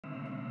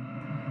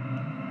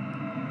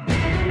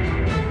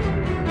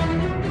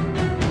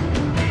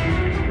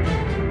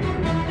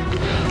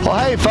Well,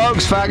 hey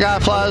folks, Fat Guy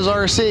Flies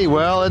RC.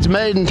 Well, it's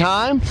maiden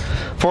time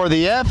for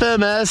the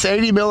FMS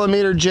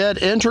 80mm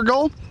jet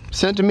integral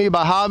sent to me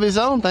by Hobby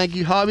Zone. Thank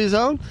you, Hobby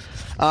Zone.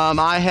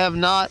 I have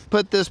not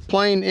put this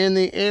plane in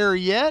the air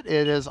yet.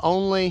 It is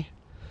only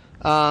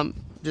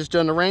just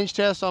done a range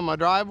test on my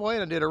driveway,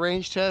 and I did a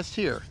range test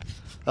here.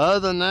 Other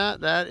than that,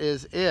 that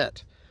is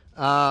it.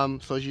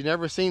 So you've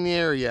never seen the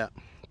air yet.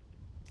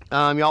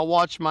 Y'all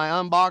watched my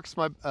unbox,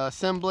 my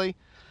assembly,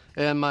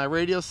 and my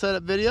radio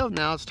setup video.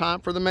 Now it's time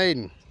for the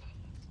maiden.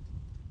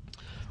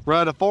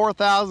 Run a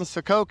 4000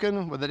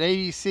 Sokokin with an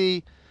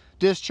ADC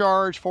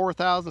discharge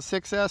 4000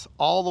 6S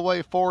all the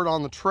way forward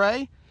on the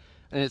tray,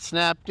 and it's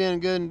snapped in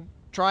good and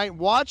tight.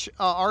 Watch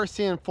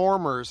RC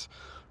Informer's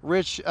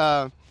Rich,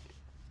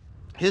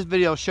 his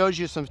video shows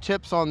you some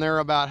tips on there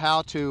about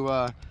how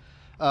to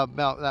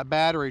about that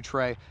battery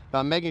tray,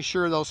 about making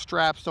sure those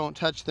straps don't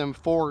touch them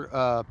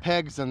four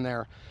pegs in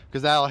there,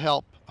 because that'll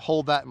help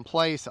hold that in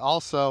place.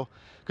 Also,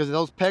 because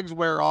those pegs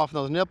wear off,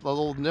 those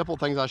little nipple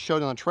things I showed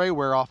you on the tray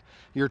wear off,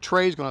 your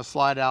tray's going to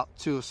slide out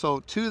too.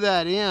 So to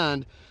that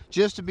end,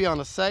 just to be on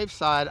the safe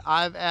side,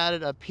 I've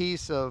added a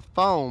piece of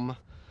foam,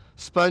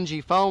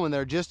 spongy foam in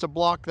there, just to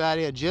block that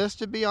in, just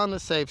to be on the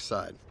safe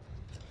side.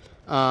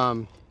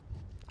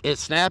 It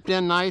snapped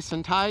in nice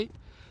and tight,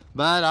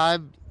 but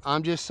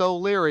I'm just so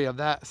leery of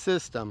that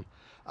system.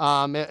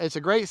 It's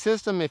a great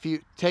system if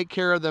you take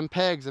care of them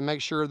pegs and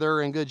make sure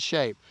they're in good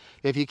shape.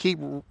 If you keep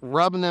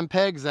rubbing them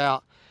pegs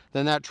out,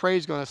 then that tray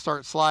is going to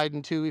start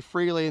sliding too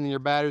freely, and then your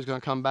battery's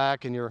going to come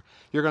back, and you're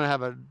going to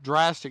have a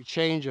drastic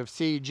change of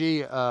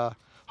CG.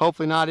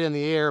 Hopefully not in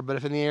the air, but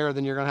if in the air,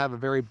 then you're going to have a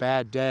very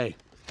bad day.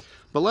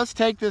 But let's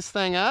take this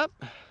thing up,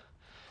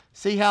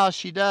 see how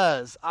she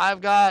does. I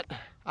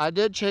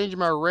did change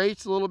my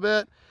rates a little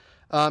bit.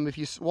 If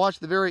you watch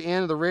the very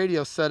end of the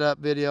radio setup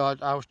video,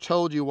 I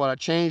told you what I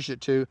changed it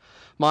to.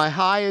 My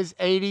high is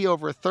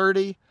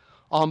 80/30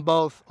 on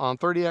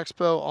 30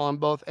 Expo on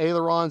both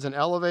ailerons and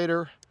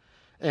elevator.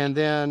 And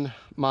then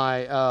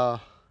my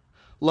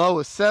low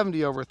is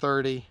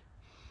 70/30,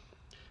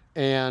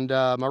 and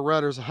my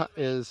rudders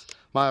is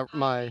my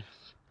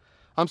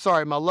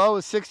low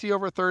is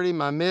 60/30,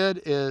 my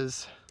mid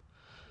is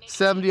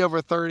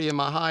 70/30, and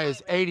my high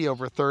is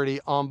 80/30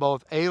 on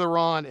both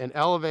aileron and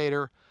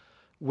elevator,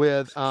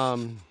 with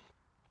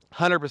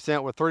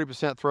 100% with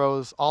 30%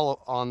 throws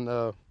all on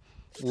the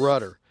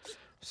rudder.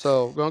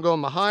 So I'm gonna go on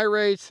my high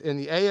rates in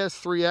the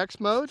AS3X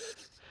mode.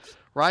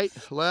 Right,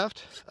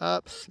 left,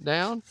 up,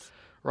 down,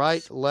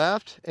 right,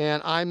 left,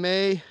 and I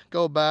may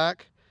go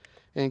back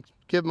and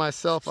give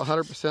myself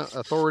 100%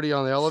 authority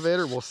on the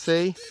elevator. We'll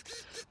see,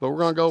 but we're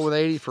gonna go with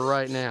 80 for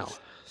right now.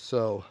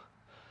 So,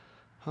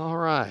 all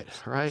right,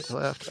 right,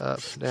 left,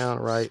 up, down,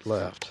 right,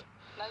 left.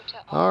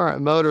 All right,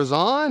 motor's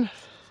on.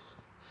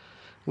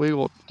 We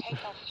will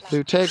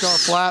do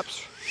takeoff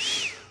flaps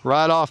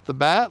right off the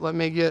bat. Let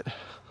me get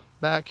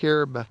back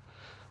here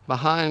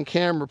behind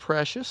camera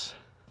Precious.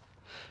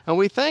 And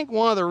we think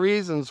one of the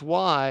reasons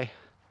why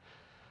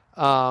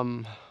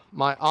my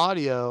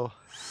audio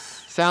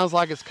sounds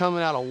like it's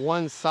coming out of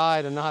one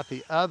side and not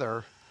the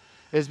other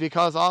is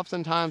because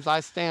oftentimes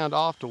I stand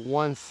off to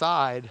one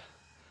side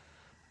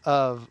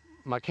of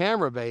my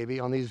camera baby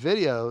on these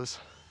videos,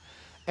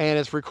 and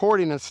it's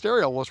recording in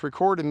stereo. Well, it's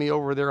recording me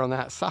over there on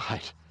that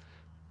side.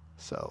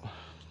 So,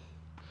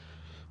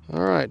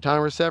 all right,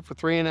 timer set for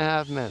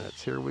 3.5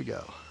 minutes. Here we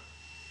go.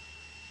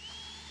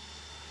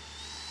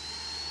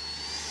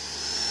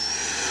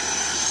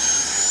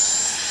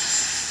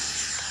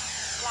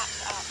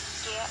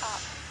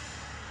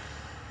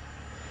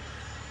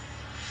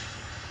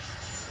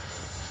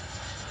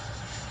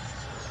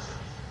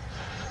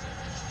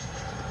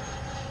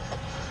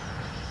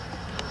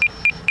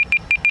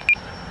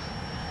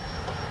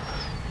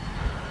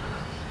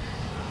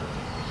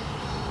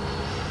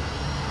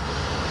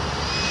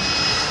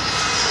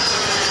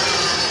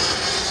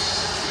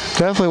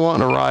 Definitely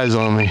wanting to rise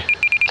on me.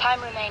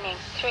 Time remaining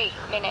 3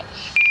 minutes.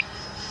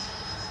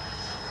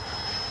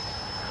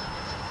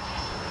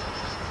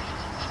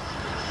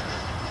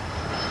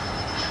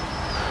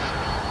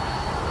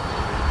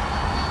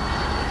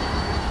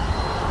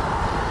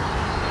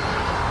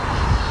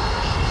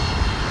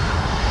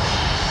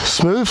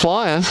 Smooth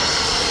flying.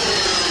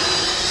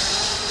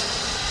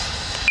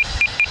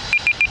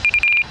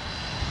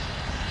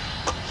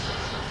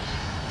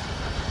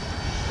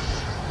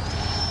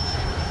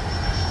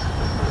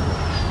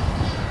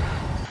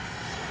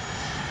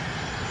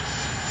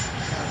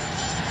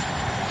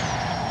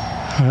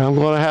 I'm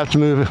going to have to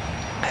move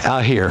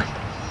out here.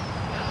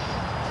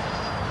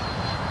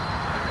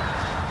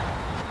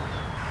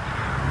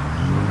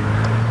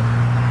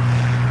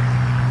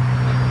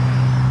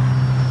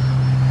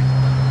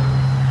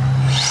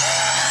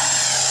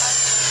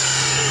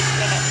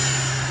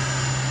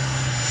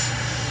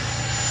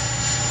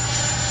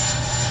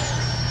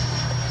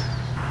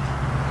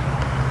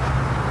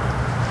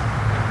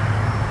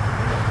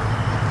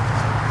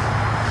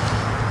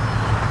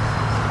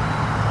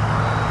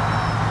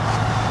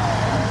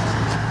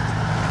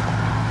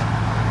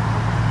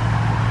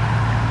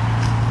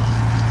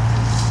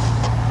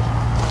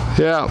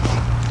 Yeah,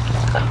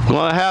 I'm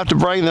gonna have to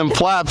bring them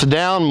flaps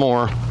down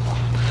more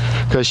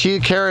because she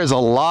carries a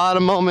lot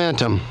of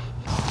momentum.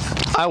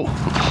 I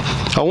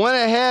went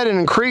ahead and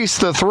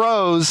increased the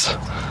throws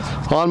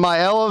on my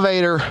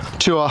elevator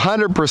to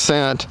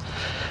 100%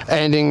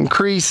 and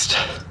increased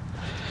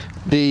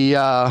the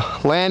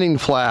landing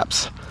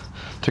flaps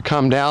to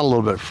come down a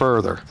little bit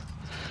further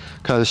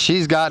because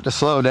she's got to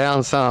slow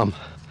down some.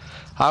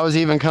 I was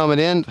even going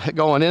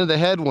into the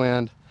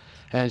headwind,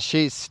 and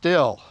she's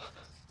still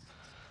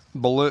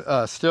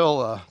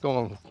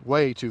going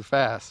way too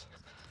fast.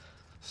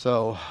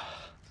 So,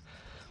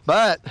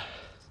 but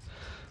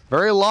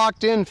very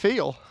locked in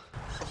feel.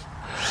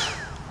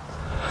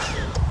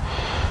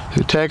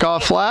 You take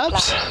off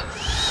flaps.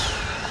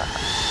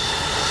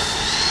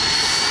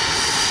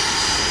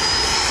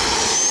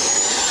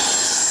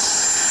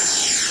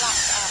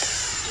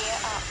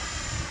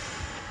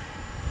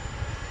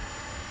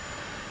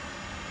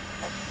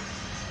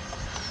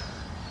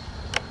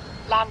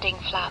 Landing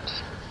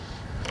flaps.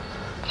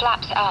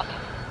 Flaps up.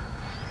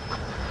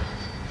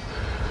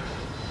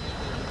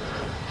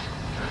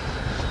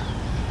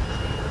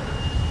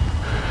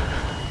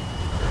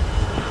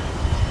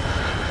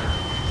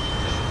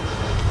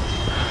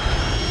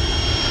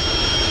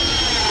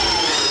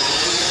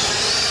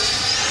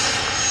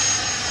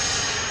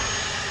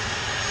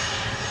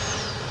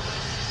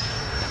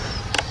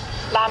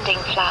 Landing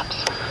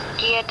flaps.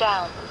 Gear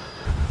down.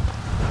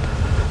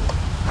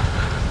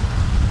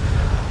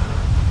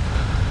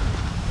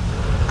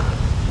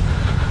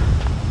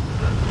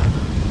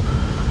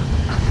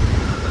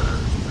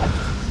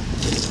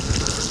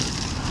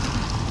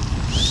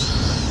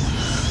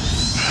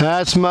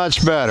 That's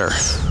much better.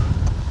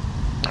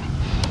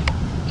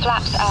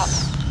 Flaps up.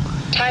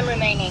 Time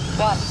remaining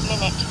 1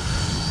 minute.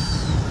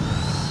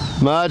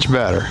 Much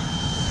better.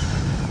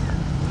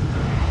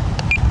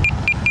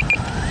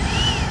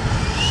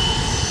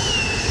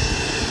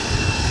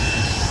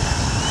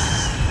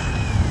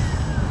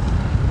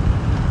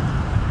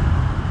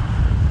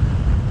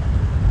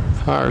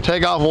 All right,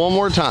 take off one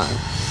more time.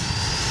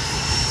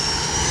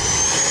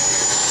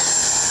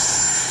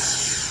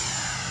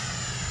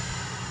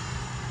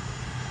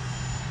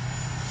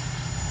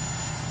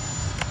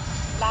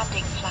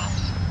 Landing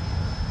flaps.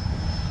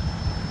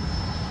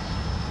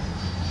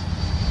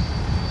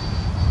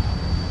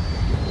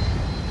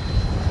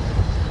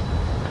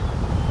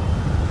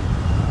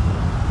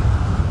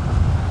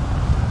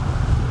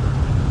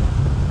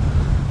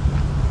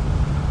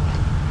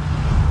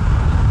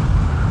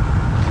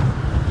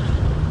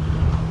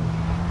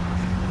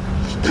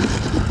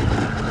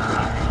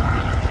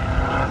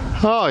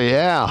 Oh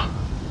yeah.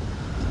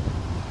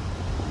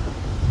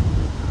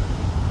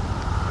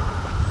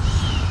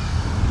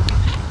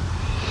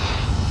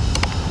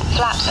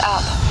 Flaps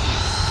up.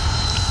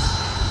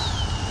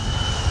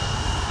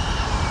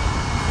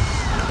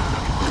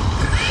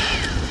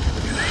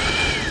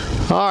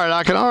 All right,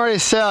 I can already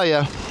tell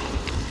you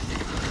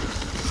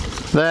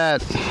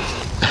that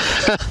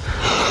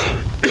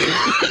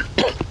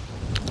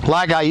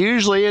like I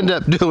usually end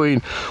up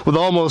doing with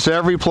almost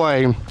every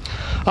plane,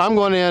 I'm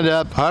going to end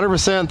up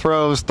 100%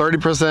 throws, 30%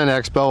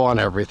 expo on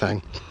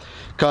everything,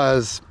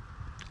 because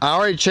I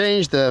already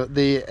changed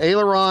the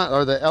aileron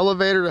or the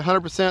elevator to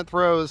 100%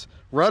 throws.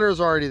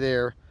 Rudder's already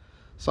there,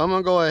 so I'm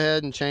going to go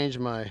ahead and change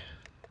my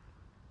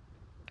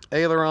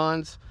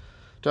ailerons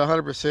to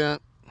 100%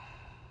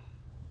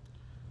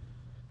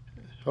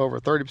 over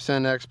 30%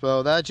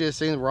 expo. That just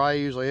seems where I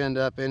usually end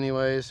up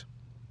anyways.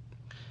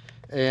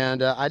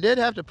 And I did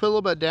have to put a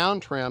little bit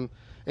down trim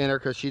in her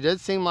because she did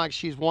seem like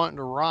she's wanting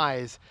to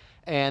rise.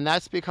 And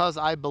that's because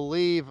I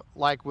believe,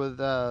 like with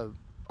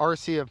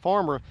RC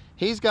Informer,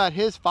 he's got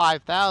his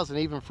 5,000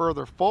 even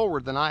further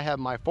forward than I have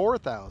my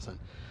 4,000.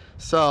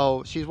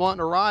 So she's wanting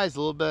to rise a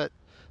little bit.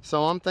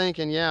 So I'm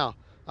thinking, yeah,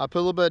 I put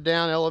a little bit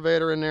down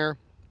elevator in there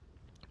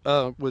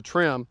with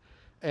trim,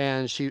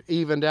 and she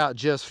evened out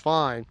just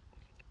fine.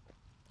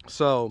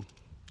 So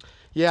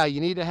yeah, you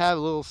need to have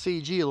a little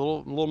CG a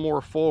little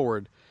more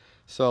forward.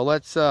 So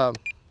let's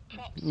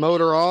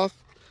motor off.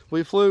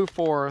 We flew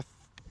for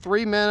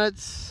 3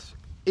 minutes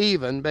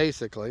even,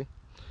 basically.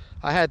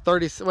 I had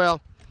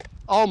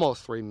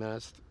almost 3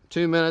 minutes,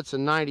 2 minutes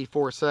and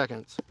 94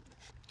 seconds.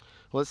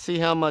 Let's see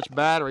how much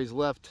battery's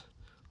left,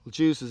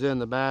 juice is in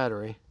the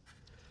battery.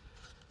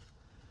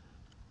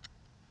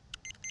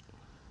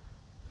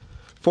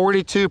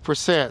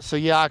 42%, so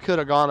yeah, I could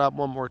have gone up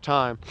one more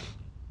time.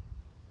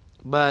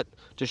 But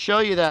to show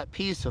you that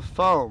piece of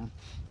foam,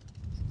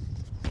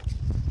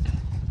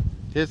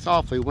 it's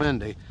awfully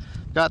windy.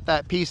 Got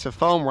that piece of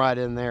foam right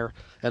in there,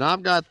 and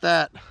I've got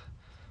that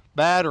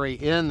battery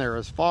in there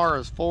as far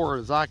as forward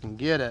as I can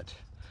get it.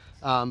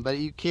 But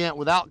you can't,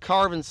 without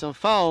carving some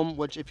foam,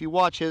 which if you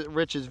watch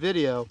Rich's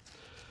video,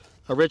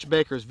 Rich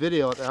Baker's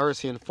video at the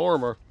RC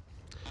Informer,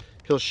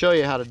 he'll show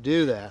you how to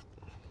do that.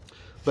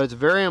 But it's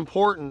very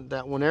important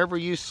that whenever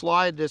you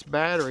slide this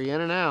battery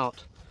in and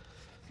out,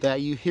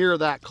 that you hear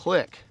that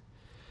click.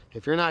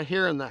 If you're not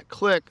hearing that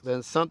click,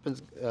 then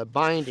something's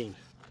binding.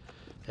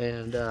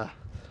 And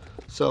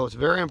So it's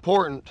very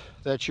important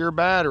that your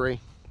battery,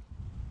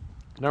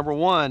 number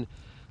one,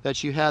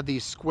 that you have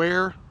these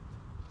square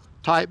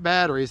type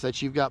batteries,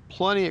 that you've got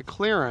plenty of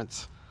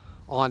clearance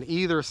on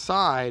either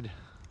side,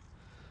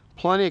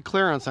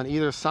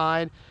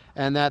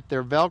 and that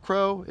their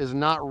Velcro is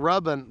not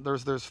rubbing.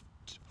 There's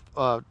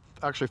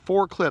actually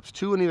 4 clips,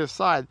 2 on either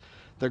side,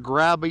 that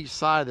grab each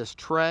side of this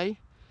tray.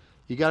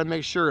 You got to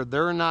make sure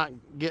they're not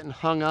getting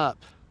hung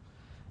up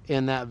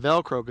in that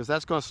Velcro, because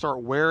that's going to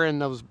start wearing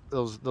those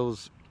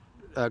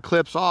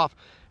clips off,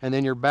 and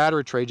then your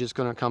battery tray just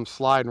going to come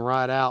sliding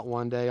right out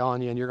one day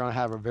on you, and you're going to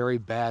have a very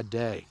bad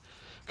day,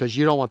 because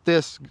you don't want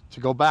this to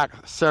go back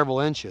several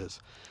inches.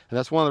 And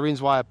that's one of the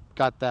reasons why I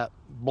got that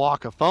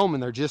block of foam in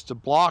there, just to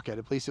block it.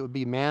 At least it would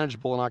be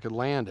manageable and I could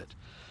land it.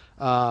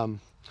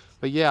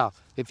 But yeah,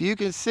 if you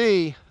can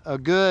see a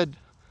good,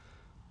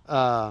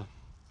 you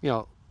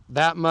know,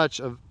 that much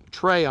of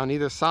tray on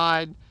either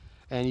side,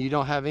 and you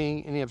don't have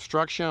any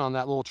obstruction on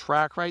that little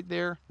track right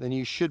there, then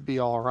you should be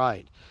all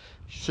right.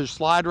 You should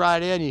slide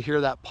right in, you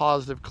hear that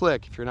positive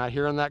click. If you're not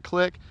hearing that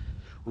click,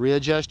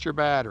 readjust your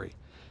battery.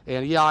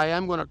 And yeah, I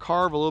am going to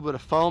carve a little bit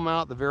of foam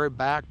out the very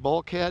back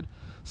bulkhead,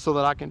 so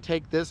that I can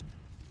take this,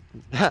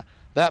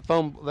 that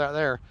foam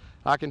there,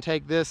 I can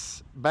take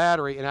this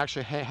battery and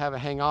actually have it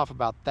hang off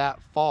about that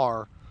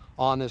far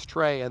on this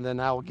tray, and then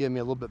that will give me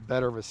a little bit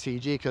better of a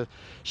CG, because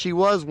she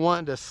was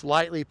wanting to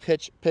slightly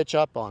pitch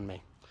up on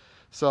me.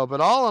 So, but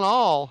all in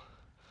all,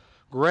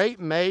 great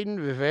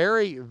Maiden,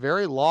 very,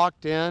 very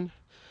locked in.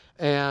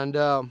 And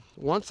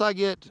once I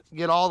get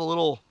all the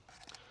little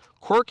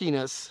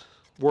quirkiness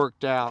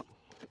worked out,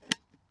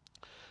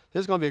 this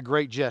is going to be a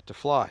great jet to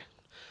fly.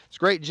 It's a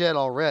great jet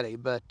already,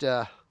 but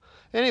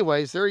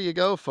anyways, there you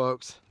go,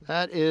 folks.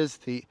 That is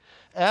the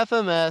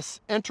FMS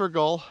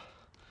Integral,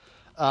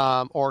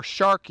 or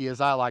Sharky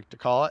as I like to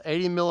call it,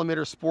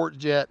 80mm sport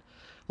jet.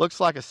 Looks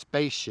like a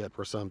spaceship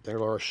or something,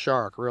 or a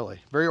shark,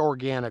 really. Very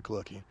organic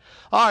looking.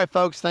 All right,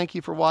 folks, thank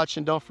you for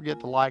watching. Don't forget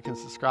to like and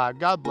subscribe.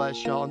 God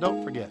bless y'all, and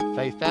don't forget,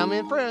 faith, family,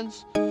 and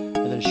friends, and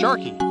then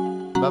Sharky.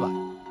 Bye-bye.